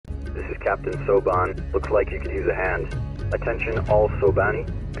This is Captain Soban. Looks like you could use a hand. Attention all Sobani.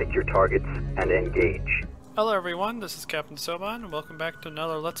 Pick your targets and engage. Hello everyone, this is Captain Soban, and welcome back to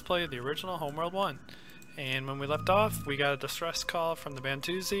another Let's Play of the original Homeworld 1. And when we left off, we got a distress call from the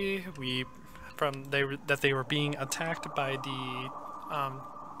Bentusi. That they were being attacked by the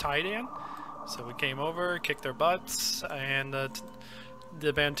Tiidain. So we came over, kicked their butts, and the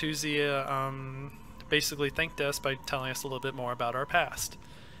Bentusi basically thanked us by telling us a little bit more about our past.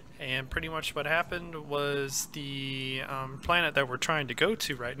 And pretty much what happened was the planet that we're trying to go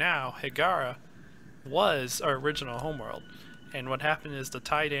to right now, Higara, was our original homeworld. And what happened is the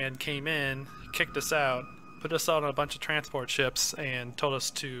Tiidain came in, kicked us out, put us out on a bunch of transport ships, and told us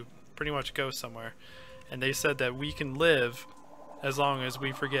to pretty much go somewhere. And they said that we can live as long as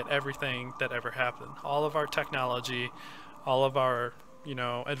we forget everything that ever happened. All of our technology, all of our,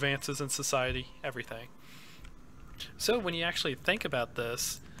 advances in society, everything. So when you actually think about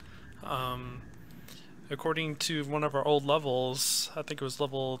this, according to one of our old levels, I think it was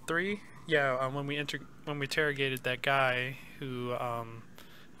level 3, when we interrogated that guy who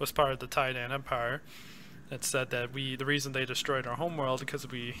was part of the Tiidain Empire, that said that the reason they destroyed our homeworld because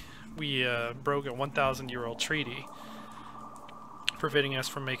we broke a 1,000-year-old treaty preventing us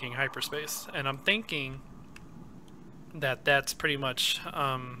from making hyperspace. And I'm thinking that that's pretty much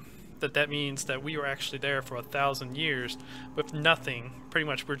that means that we were actually there for 1,000 years with nothing. Pretty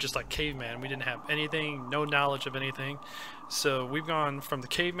much we're just like caveman. We didn't have anything, no knowledge of anything. So we've gone from the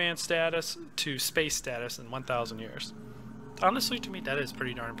caveman status to space status in 1,000 years. Honestly, to me, that is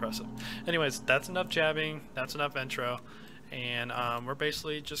pretty darn impressive. Anyways, that's enough jabbing. That's enough intro. And we're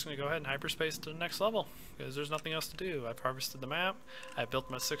basically just going to go ahead and hyperspace to the next level because there's nothing else to do. I've harvested the map. I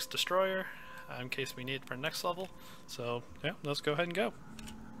built my 6th destroyer in case we need it for next level. So, yeah, let's go ahead and go.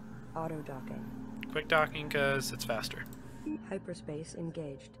 Auto docking. Quick docking because it's faster. Hyperspace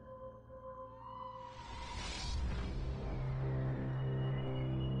engaged.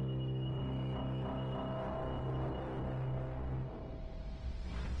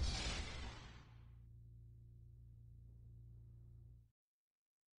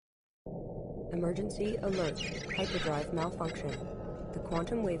 Emergency alert. Hyperdrive malfunction. The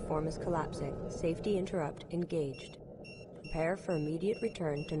quantum waveform is collapsing. Safety interrupt engaged. Prepare for immediate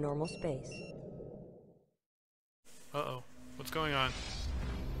return to normal space. Uh-oh. What's going on?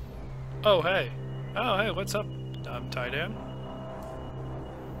 Oh, hey. Oh, hey, what's up? I'm Tiidain.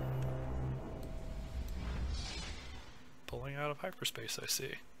 Pulling out of hyperspace, I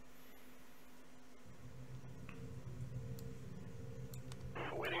see.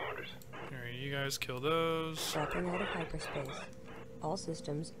 Waiting orders. Alright, you guys kill those. Dropping out of hyperspace. All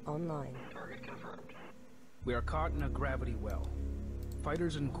systems online. Target confirmed. We are caught in a gravity well.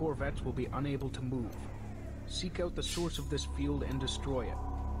 Fighters and corvettes will be unable to move. Seek out the source of this field and destroy it.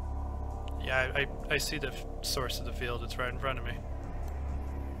 Yeah, I see the source of the field. It's right in front of me.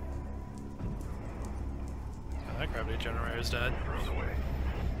 Oh, that gravity generator is dead.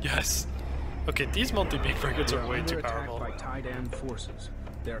 Yes! Okay, these multi-beam frigates are way too powerful. By Tiidain forces.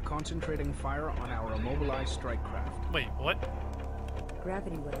 They are concentrating fire on our immobilized strike craft. Wait, what?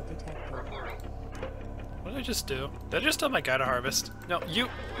 Gravity well detected. What did I just do? Did I just tell my guy to harvest? No, you!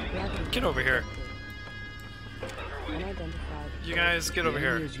 Get over here. Unidentified. You guys, get over The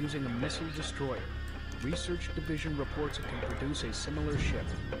enemy here. is using a missile destroyer. Research Division reports it can produce a similar ship.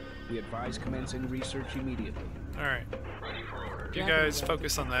 We advise commencing research immediately. Alright. You guys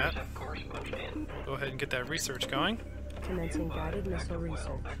focus on that. We'll go ahead and get that research going. Commencing guided missile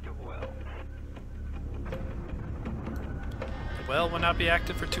research. The well will not be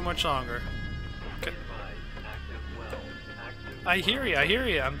active for too much longer. Okay. I hear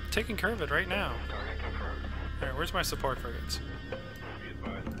you, I'm taking care of it right now. Alright, where's my support frigates?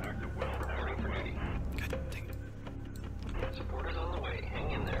 God dang it. Supporters on the way.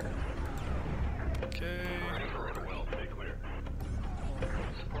 Hang in there. Okay.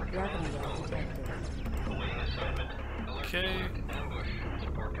 Gravity well detected. Okay. Ambush.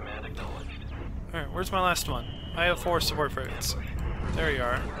 Support command acknowledged. Alright, where's my last one? I have 4 support frigates. There you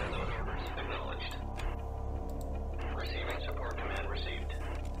are. Acknowledged. Receiving support command received.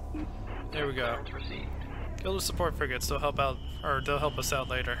 There we go. Received. Kill the support frigates, they'll help out, or they'll help us out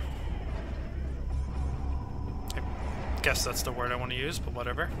later. I guess that's the word I want to use, but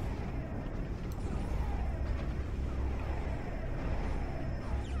whatever.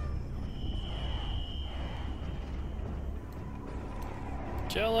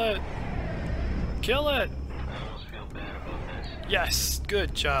 Kill it! Kill it! Yes!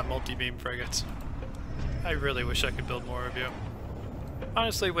 Good job, multi-beam frigates. I really wish I could build more of you.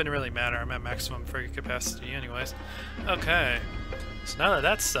 Honestly, it wouldn't really matter. I'm at maximum frigate capacity anyways. Okay. So now that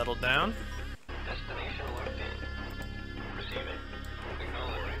that's settled down,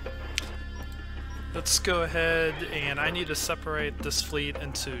 let's go ahead, and I need to separate this fleet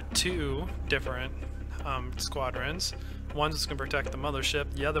into 2 different squadrons. One's going to protect the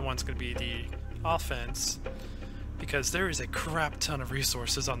mothership, the other one's going to be the offense, because there is a crap ton of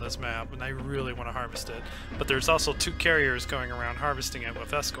resources on this map, and I really want to harvest it. But there's also 2 carriers going around harvesting it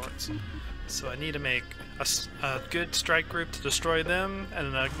with escorts. So I need to make a good strike group to destroy them,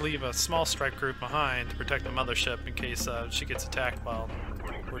 and then leave a small strike group behind to protect the mothership in case she gets attacked while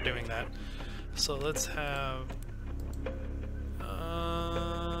we're doing that. So let's have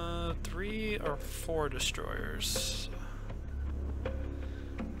 3 or 4 destroyers.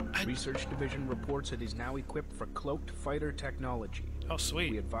 Research Division reports it is now equipped for cloaked fighter technology. Oh,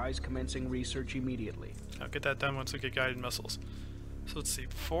 sweet. We advise commencing research immediately. I'll get that done once we get guided missiles. So let's see,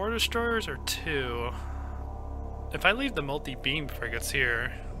 4 destroyers or 2? If I leave the multi-beam frigates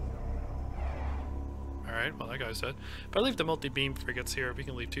here... Alright, well that guy's dead. If I leave the multi-beam frigates here, we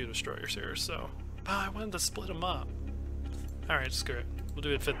can leave 2 destroyers here, so... Oh, I wanted to split them up. Alright, screw it. We'll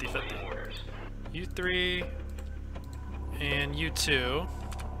do it 50-50. You 3 and you 2.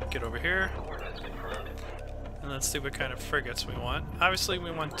 Get over here. And let's see what kind of frigates we want. Obviously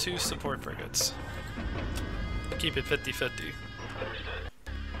we want 2 support frigates. Keep it 50-50.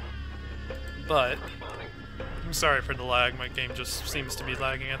 But, I'm sorry for the lag, my game just seems to be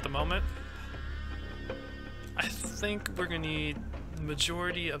lagging at the moment. I think we're going to need the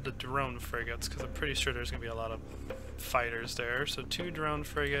majority of the drone frigates, because I'm pretty sure there's going to be a lot of fighters there. So 2 drone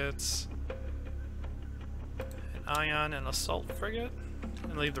frigates, an ion and assault frigate,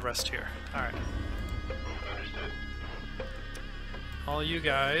 and leave the rest here. Alright. All you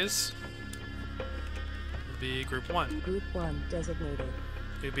guys will be Group 1. Group 1 designated.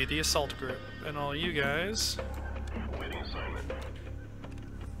 You'll be the assault group. And all you guys...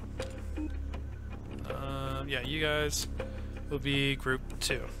 yeah, you guys will be Group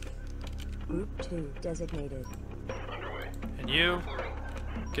 2. Group 2 designated. And you,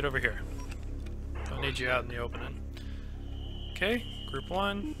 get over here. Don't need you out in the opening. Okay, Group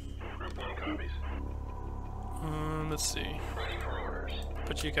 1. Let's see.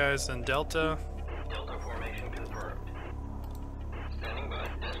 Put you guys in Delta. Delta formation confirmed. Standing by.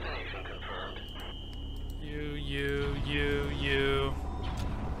 Destination confirmed. You.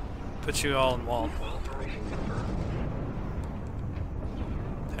 Put you all in wall. Formation confirmed.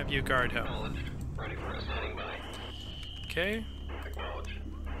 Have you guard him. Ready for a standing by. Okay. Acknowledged.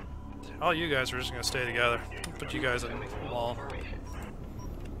 All you guys are just gonna stay together. Put you guys in wall.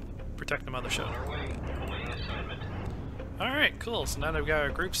 Protect the mothership. Alright, cool. So now that we've got our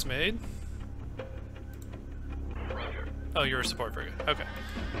groups made. Oh, you're a support frigate. Okay.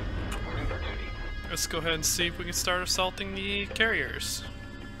 Let's go ahead and see if we can start assaulting the carriers.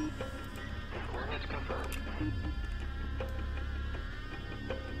 Coordinates confirmed.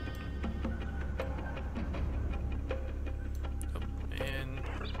 Oh, and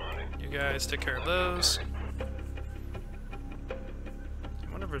you guys take care of those. I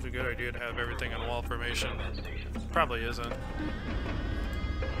wonder if it's a good idea to have everything in wall formation. Probably isn't.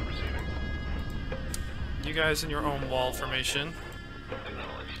 You guys in your own wall formation.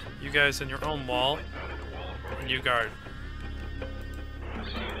 You guys in your own wall. And you guard.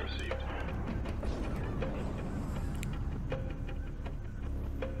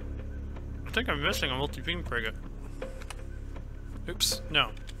 I think I'm missing a multi-beam frigate. Oops, no.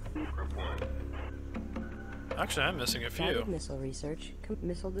 Actually, I'm missing a few. Guided missile research.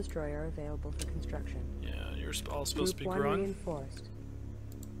 Missile destroyer available for construction. Yeah, you're all supposed to be Group 1 growing. reinforced.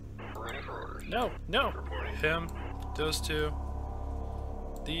 No! Him, those 2,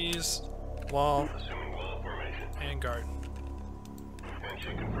 these, wall, and guard.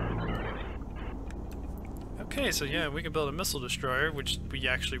 Okay, so yeah, we can build a missile destroyer, which we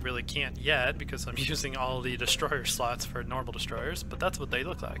actually really can't yet because I'm using all the destroyer slots for normal destroyers, but that's what they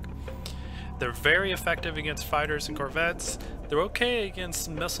look like. They're very effective against fighters and corvettes. They're okay against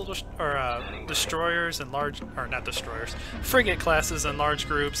missile destroyers and large, or not destroyers, frigate classes and large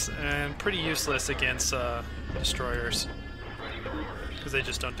groups, and pretty useless against destroyers because they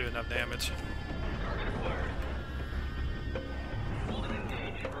just don't do enough damage.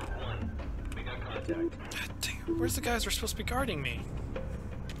 God dang, where's the guys who are supposed to be guarding me?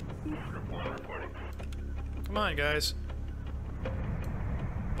 Come on, guys.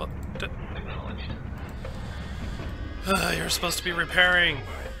 Well, you're supposed to be repairing.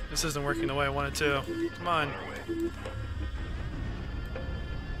 This isn't working the way I want it to. Come on.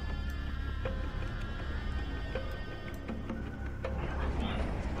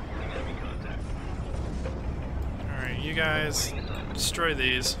 Alright, you guys Destroy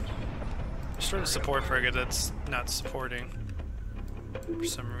these. Destroy the support frigate that's not supporting for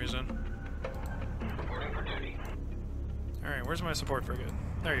some reason. Reporting for duty. Alright, where's my support frigate?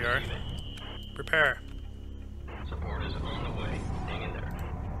 There you are. Prepare. Support is on the way. Hang in there.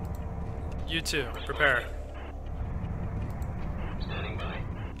 You too. Prepare. Standing by.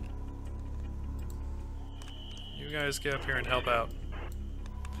 You guys get up here and help out.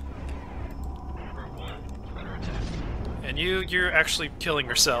 Group 1, under attack. And you're actually killing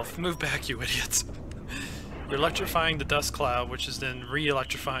yourself. Move back, you idiots. You're electrifying the dust cloud, which is then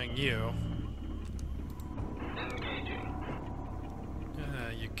re-electrifying you. Engaging.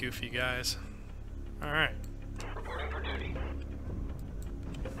 You goofy guys. Alright. Reporting for duty.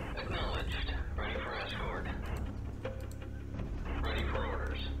 Acknowledged. Ready for escort. Ready for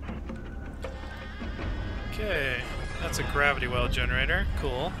orders. Okay. That's a gravity well generator.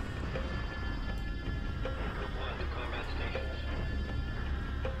 Cool. Group 1 to combat stations.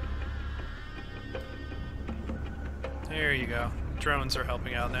 There you go. Drones are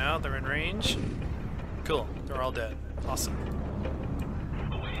helping out now. They're in range. Cool. They're all dead. Awesome.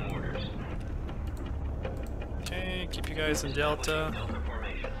 Awaiting orders. Okay, keep you guys in Delta. Delta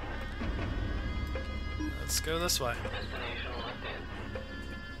formation. Let's go this way. Destination locked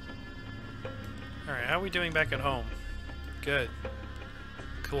in. Alright, how are we doing back at home? Good.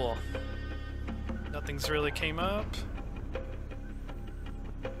 Cool. Nothing's really came up.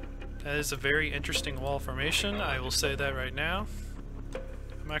 That is a very interesting wall formation, I will say that right now.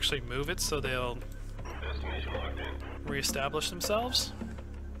 I'm actually move it so they'll Destination locked in. reestablish themselves.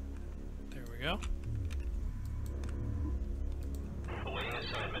 There we go. Awaiting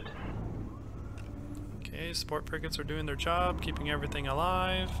assignment. Okay, support frigates are doing their job, keeping everything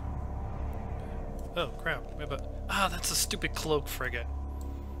alive. Oh crap, we have a... Ah, that's a stupid cloak frigate.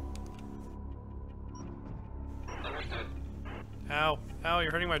 Understood. Ow, ow,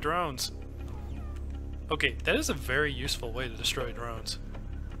 you're hurting my drones. Okay, that is a very useful way to destroy drones.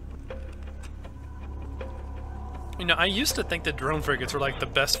 You know, I used to think that drone frigates were like the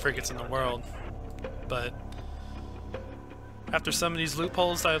best frigates in the world, but after some of these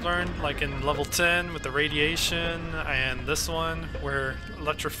loopholes I learned, like in level 10 with the radiation and this one, where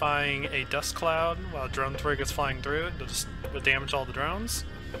electrifying a dust cloud while a drone frigate's flying through it, just would damage all the drones.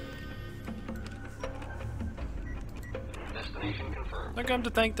 Destination confirmed. I come to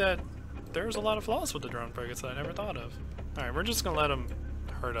think that there's a lot of flaws with the drone frigates that I never thought of. Alright, we're just gonna let them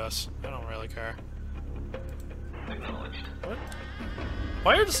hurt us. I don't really care. Acknowledged. What?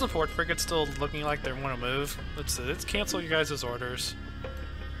 Why are the support frigates still looking like they want to move? Let's cancel you guys' orders.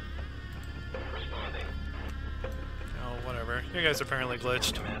 Responding. Oh, whatever. You guys are apparently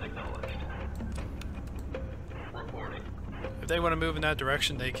glitched. Command acknowledged. Reporting. If they want to move in that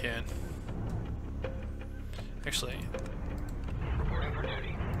direction, they can. Actually, Reporting for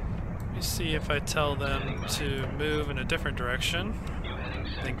duty. let me see if I tell them to move in a different direction. You heading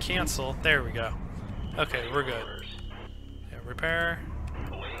south. Then cancel. There we go. Okay, we're good. Orders. Yeah, repair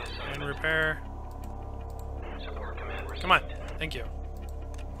Awaiting and assignment. repair. Support command received. Come on. Thank you.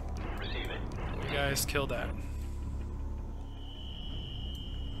 Receiving. You guys killed that.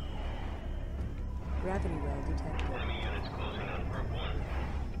 Gravity well detected. Enemy units closing on Group 1.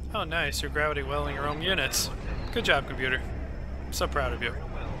 Oh, nice. You're gravity welling your own units. Good job, computer. I'm so proud of you.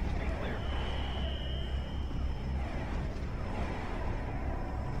 Well, stay clear.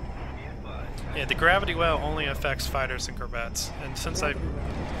 Be advised. Yeah, the gravity well only affects fighters and corvettes, and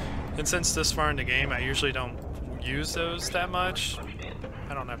since this far in the game, I usually don't use those that much.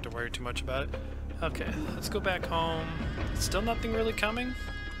 I don't have to worry too much about it. Okay, let's go back home. Still nothing really coming.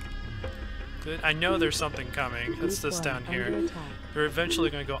 Good. I know there's something coming. It's this down here. They're eventually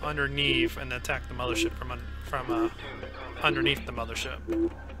going to go underneath and attack the mothership from underneath the mothership.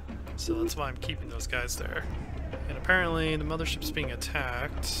 So that's why I'm keeping those guys there. And apparently the mothership's being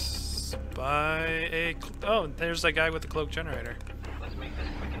attacked by a... Oh, there's that guy with the cloak generator. Let's make this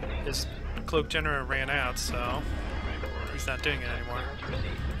quick and painless. His cloak generator ran out, so he's not doing it anymore.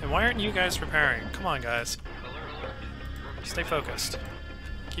 And why aren't you guys repairing? Come on, guys. Color alert. Group Stay focused.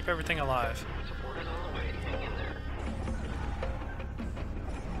 Keep everything alive. support is on the way. Hang in there.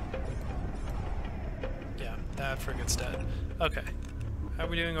 Yeah, that frigate's dead. Okay. How are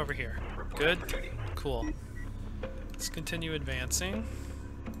we doing over here? Good? Cool. Let's continue advancing.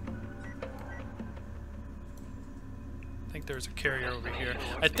 I think there's a carrier over here.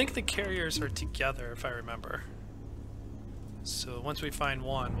 I think the carriers are together, if I remember. So once we find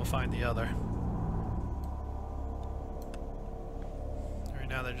one, we'll find the other. Right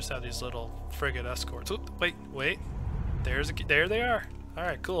now they just have these little frigate escorts. Oop, wait. There they are.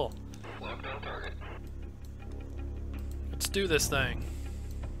 Alright, cool. Locked on target. Let's do this thing.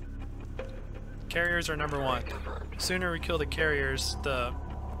 Carriers are number one. The sooner we kill the carriers, the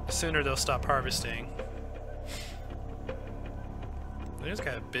sooner they'll stop harvesting. He's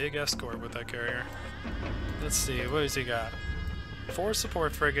got a big escort with that carrier. Let's see, what has he got? 4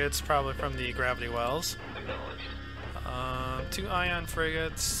 support frigates, probably from the gravity wells. 2 ion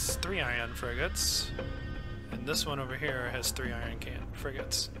frigates, 3 ion frigates. And this one over here has 3 ion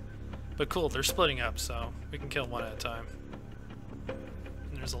frigates. But cool, they're splitting up, so we can kill one at a time.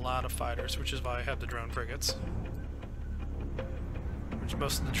 And there's a lot of fighters, which is why I have the drone frigates. Which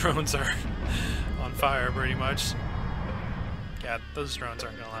most of the drones are on fire, pretty much. Yeah, those drones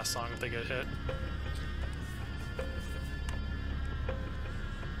aren't gonna last long if they get hit.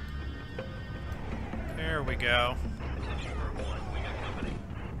 There we go.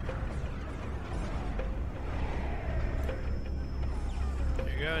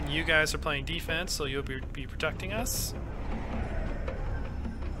 There you go, and you guys are playing defense, so you'll be protecting us.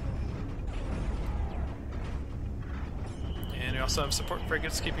 And we also have support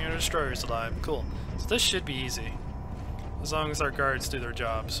frigates keeping our destroyers alive. Cool. So this should be easy. As long as our guards do their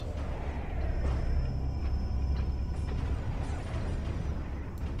jobs.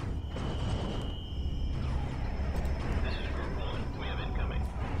 This is Group 1. We have incoming.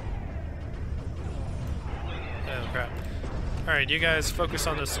 Oh crap. Alright, you guys focus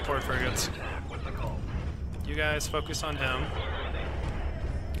on the support frigates. What's the call? You guys focus on him.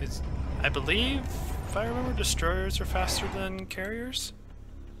 'Cause I believe, if I remember, destroyers are faster than carriers?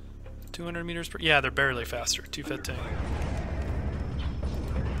 200 meters per... Yeah, they're barely faster. 215.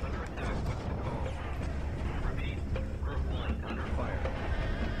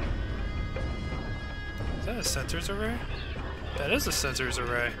 Is that a sensors array? That is a sensors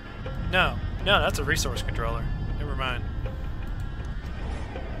array. No, that's a resource controller. Never mind.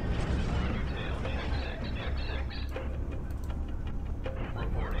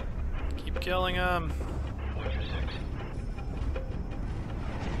 Keep killing them.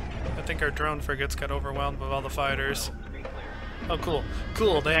 I think our drone frigates got overwhelmed with all the fighters. Oh, cool.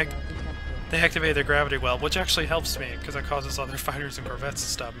 Cool, they activated their gravity well, which actually helps me, because it causes other fighters and corvettes to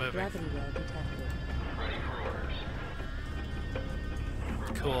stop moving. Gravity well detected.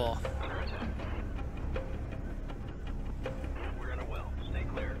 Cool. We're in a well. Stay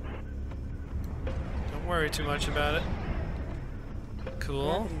clear. Don't worry too much about it.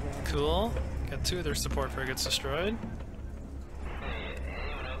 Cool. Cool. Got 2 of their support frigates destroyed. Hey,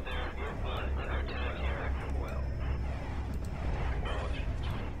 anyone out there? You're fun. Our attack here. Well. Acknowledged.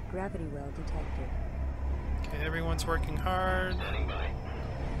 Gravity well detected. Okay, everyone's working hard. Standing by.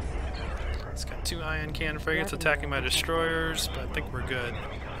 It's got 2 ion cannon frigates attacking my destroyers, but I think we're good.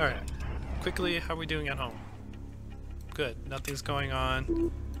 Alright. Quickly, how are we doing at home? Good. Nothing's going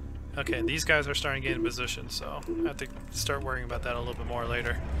on. Okay, these guys are starting to get in position, so I have to start worrying about that a little bit more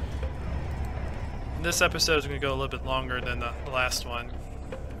later. This episode is going to go a little bit longer than the last one,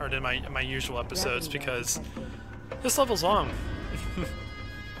 or than my usual episodes, because this level's long.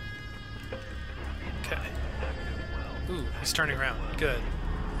 Okay. Ooh, he's turning around. Good.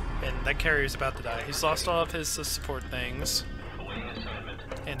 And that carrier's about to die. He's lost all of his support things.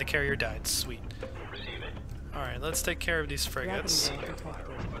 And the carrier died. Sweet. Alright, let's take care of these frigates. Gravity well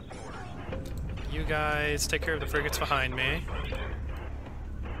detected. You guys take care of the frigates behind me.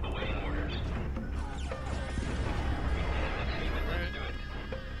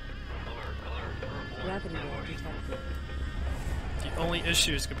 Gravity well detected. The only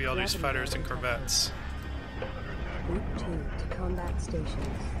issue is going to be all these fighters and corvettes. Group 2 to combat stations.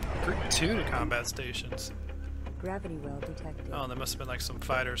 Group 2 to combat stations. Gravity well detected. Oh, there must have been like some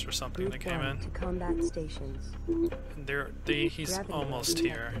fighters or something Group that came 1 in. to combat stations. And he's Gravity almost well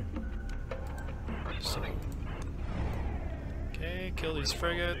here. So, okay, kill these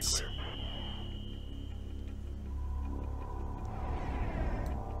frigates. Our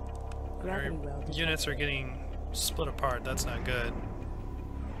Gravity well detected. units are getting split apart. That's not good.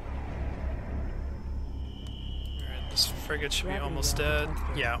 Alright, this frigate should be Gravity almost well dead.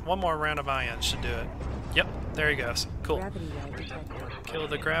 detected. Yeah, one more round of ions should do it. Yep, there he goes. Cool. Gravity well detected. Kill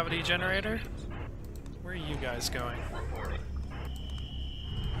the gravity generator. Where are you guys going?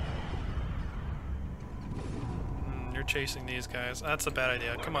 You're chasing these guys. That's a bad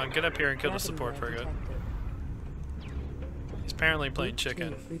idea. Come on, get up here and kill the Gravity support well frigate. detected. He's apparently playing Group chicken.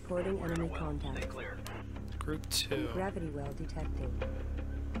 2 reporting enemy contact. Group 2. Gravity well detected.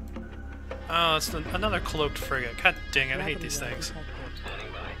 Oh, it's another cloaked frigate. God dang it, I hate Gravity these well things. detected.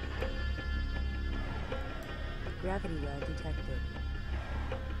 Gravity well detected.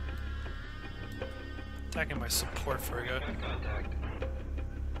 Attacking my support frigate. Contact.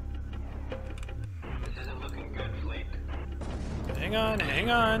 This isn't looking good, fleet. Hang on, hang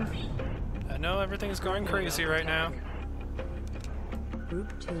on. I know everything's going crazy right now.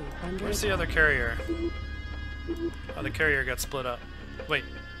 Group 2 under Where's the other carrier? Oh, the carrier got split up. Wait.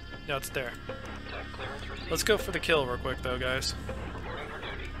 No, it's there. Let's go for the kill real quick, though, guys.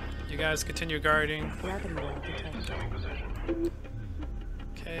 You guys continue guarding. Gravity well detected.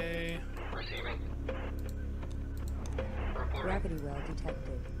 Okay. Gravity well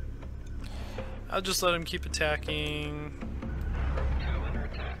detected. I'll just let him keep attacking.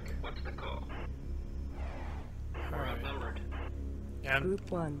 Alright. Yeah, I'm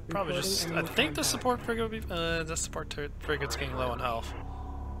Group 1 probably reporting just. I enemy think the contact. support frigate will be. The support frigate's getting low on health.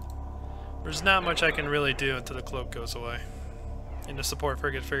 There's not much I can really do until the cloak goes away. And the support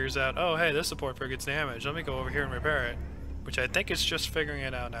frigate figures out, oh hey, this support frigate's damaged. Let me go over here and repair it. Which I think it's just figuring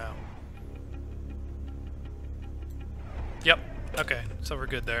it out now. Yep. Okay, so we're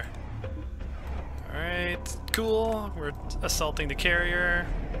good there. Alright, cool. We're assaulting the carrier.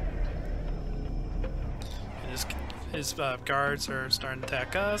 And his guards are starting to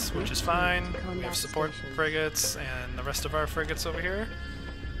attack us, which is fine. We have support frigates and the rest of our frigates over here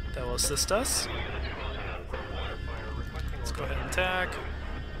that will assist us. Let's go ahead and attack.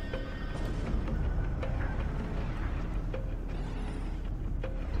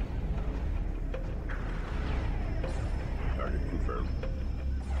 Target confirmed.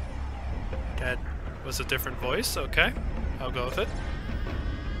 That was a different voice, okay. I'll go with it.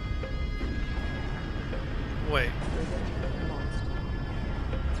 Wait.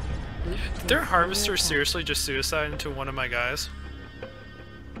 Did their harvester seriously just suicide into one of my guys?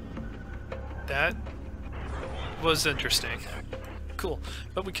 That was interesting. Cool.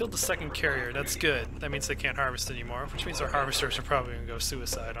 But we killed the second carrier, that's good. That means they can't harvest anymore, which means our harvesters are probably gonna go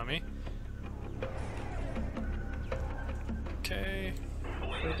suicide on me. Okay.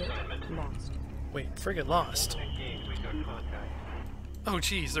 Frigate lost. Wait, frigate lost. Oh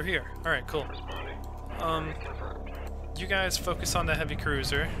geez, they're here. Alright, cool. You guys focus on the heavy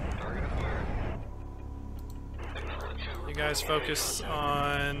cruiser. You guys focus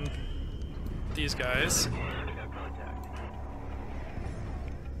on these guys.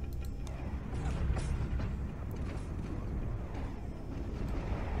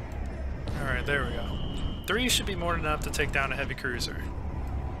 Alright, there we go. 3 should be more than enough to take down a heavy cruiser.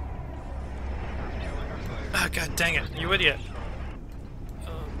 Ah, god dang it, you idiot!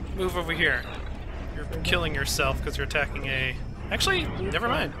 Move over here. You're killing yourself because you're attacking a... Actually, never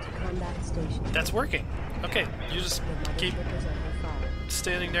mind. Combat station. That's working. Okay, you just The keep mothership is under fire.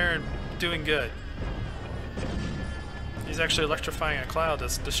 standing there and doing good. He's actually electrifying a cloud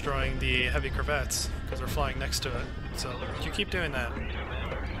that's destroying the heavy corvettes because they're flying next to it. So you keep doing that.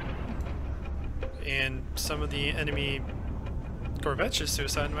 And some of the enemy corvettes just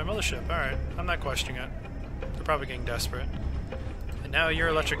suicided my mothership. Alright, I'm not questioning it. They're probably getting desperate. And now you're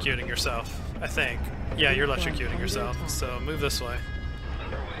electrocuting yourself, I think. Yeah, you're electrocuting yourself, so move this way.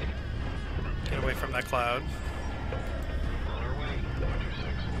 Get away from that cloud.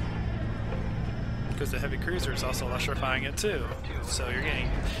 Because the heavy cruiser is also electrifying it too. So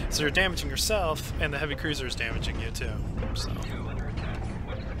you're damaging yourself, and the heavy cruiser is damaging you too. So.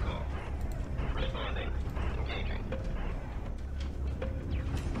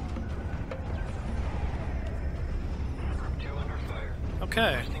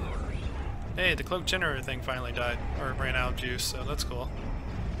 Okay. Hey, the cloak generator thing finally died, or ran out of juice, so that's cool.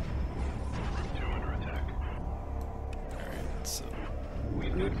 Alright, so.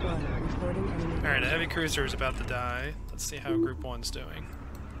 Group 1 reporting enemy. Alright, a heavy cruiser is about to die. Let's see how Group 1's doing.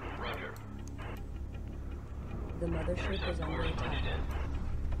 The mothership is under attack.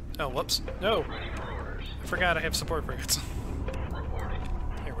 Oh, whoops. No! I forgot I have support frigates.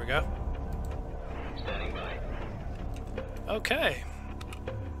 Here we go. Okay.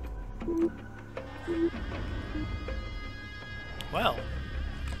 Well.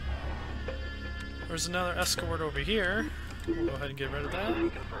 There's another escort over here. We'll go ahead and get rid of that.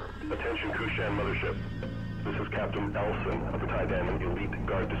 Attention Kushan Mothership. This is Captain Elson of the Tiidain Elite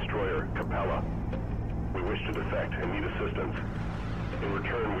Guard Destroyer, Capella. We wish to defect and need assistance. In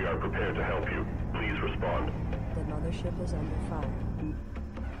return, we are prepared to help you. Please respond. The mothership is under fire.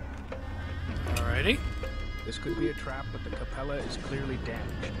 Alrighty. This could be a trap, but the Capella is clearly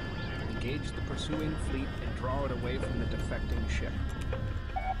damaged. Engage the pursuing fleet and draw it away from the defecting ship.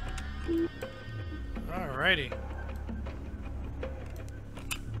 Alrighty.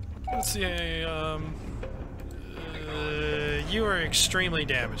 Let's see, you are extremely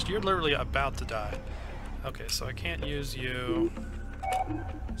damaged. You're literally about to die. Okay, so I can't use you.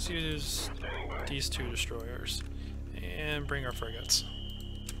 Let's use these 2 destroyers. And bring our frigates.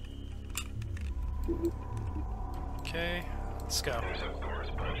 Okay, Let's go. Intercept course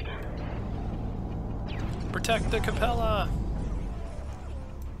punched in. Protect the Capella!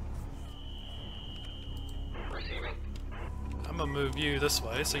 Receiving. I'm gonna move you this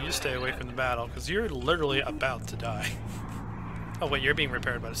way so you stay away from the battle, because you're literally about to die. Oh wait, you're being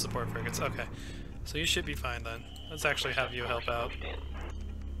repaired by the support frigates. Okay. So you should be fine then. Let's actually have you help out. Punched in.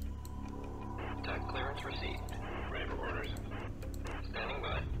 Attack clearance received. Ready for orders. Standing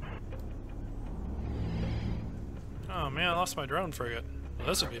by. Oh man, I lost my drone frigate. Well,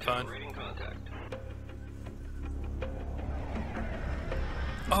 this would be fun. Reading contact.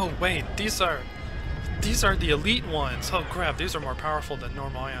 Oh wait, these are the elite ones. Oh crap, these are more powerful than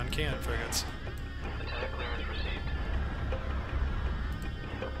normal ion cannon frigates. Attack clearance received.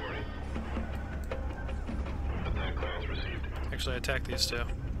 Reporting. Attack clearance received. Actually, attack these two.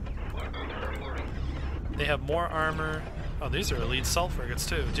 Reporting. They have more armor. Oh, these are elite assault frigates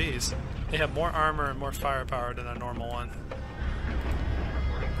too. Jeez, they have more armor and more firepower than a normal one.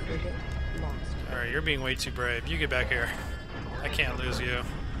 Frigate lost. All right, you're being way too brave. You get back here. I can't lose you.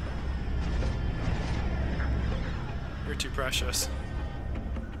 You're too precious.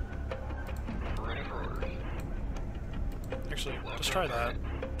 Ready for orders. Actually, let's try that.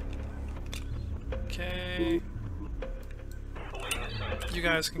 Okay. Awaiting assignment. You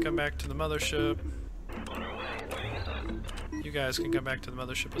guys can come back to the mothership. On our way. Awaiting assignment. You guys can come back to the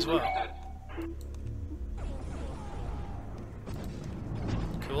mothership as well.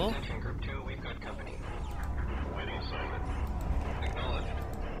 Cool. Attention Group 2, we've got company. Awaiting assignment. Acknowledged.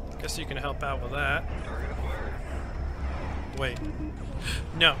 Guess you can help out with that. Target acquired. Wait.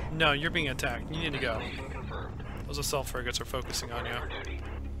 No, you're being attacked. You need to go. Destination confirmed. Those assault frigates are focusing on you. For duty.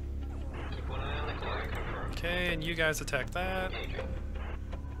 Keep one eye on the clock. Confirmed. Okay, and you guys attack that. Engaging.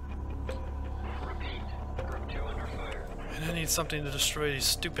 Repeat. Group 2 under fire. And I need something to destroy these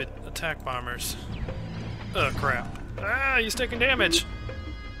stupid attack bombers. Ugh, crap. Ah, he's taking damage!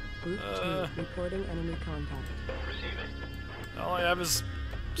 Group 2 reporting enemy contact. Receiving. All I have is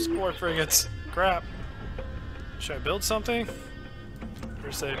support frigates. Crap. Should I build something?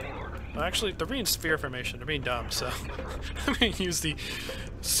 Or say... Well, actually, they're being sphere formation. They're being dumb, so... I'm gonna use the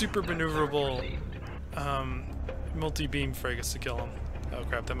super maneuverable multi-beam frigates to kill them. Oh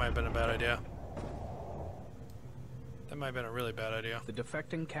crap, that might have been a bad idea. That might have been a really bad idea. The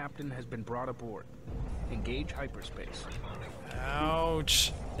defecting captain has been brought aboard. Engage hyperspace.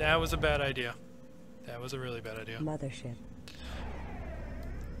 Ouch. That was a bad idea. That was a really bad idea. Mothership.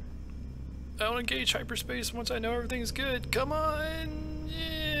 I'll engage hyperspace once I know everything's good. Come on!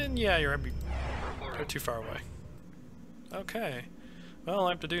 Yeah, you're too far away. Okay. Well, all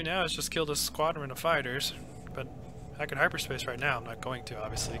I have to do now is just kill this squadron of fighters. But I can hyperspace right now. I'm not going to,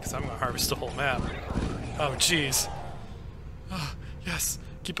 obviously, because I'm going to harvest the whole map. Oh, jeez. Oh, yes.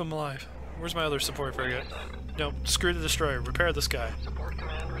 Keep him alive. Where's my other support frigate? No, screw the destroyer. Repair this guy. Support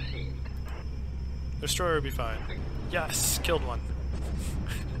command received. Destroyer will be fine. Yes, killed one.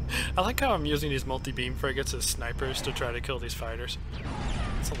 I like how I'm using these multi-beam frigates as snipers to try to kill these fighters.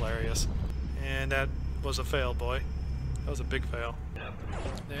 It's hilarious. And that was a fail, boy. That was a big fail.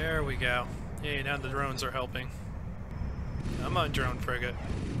 There we go. Yay, now the drones are helping. Come on, drone frigate.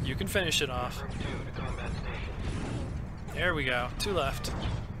 You can finish it off. Group 2 to combat station. There we go. 2 left.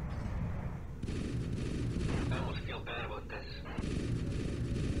 I almost feel bad about this.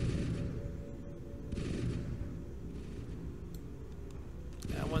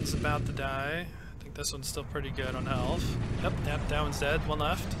 That one's about to die. I think this one's still pretty good on health. Yep, that one's dead. 1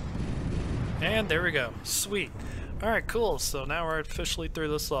 left. And there we go. Sweet. Alright, cool. So now we're officially through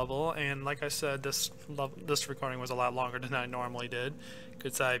this level, and like I said, this recording was a lot longer than I normally did,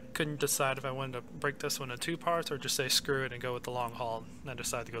 because I couldn't decide if I wanted to break this one into 2 parts or just say screw it and go with the long haul. And I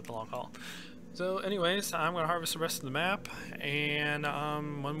decided to go with the long haul. So anyways, I'm going to harvest the rest of the map, and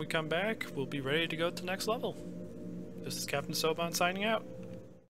when we come back, we'll be ready to go to the next level. This is Captain Soban signing out.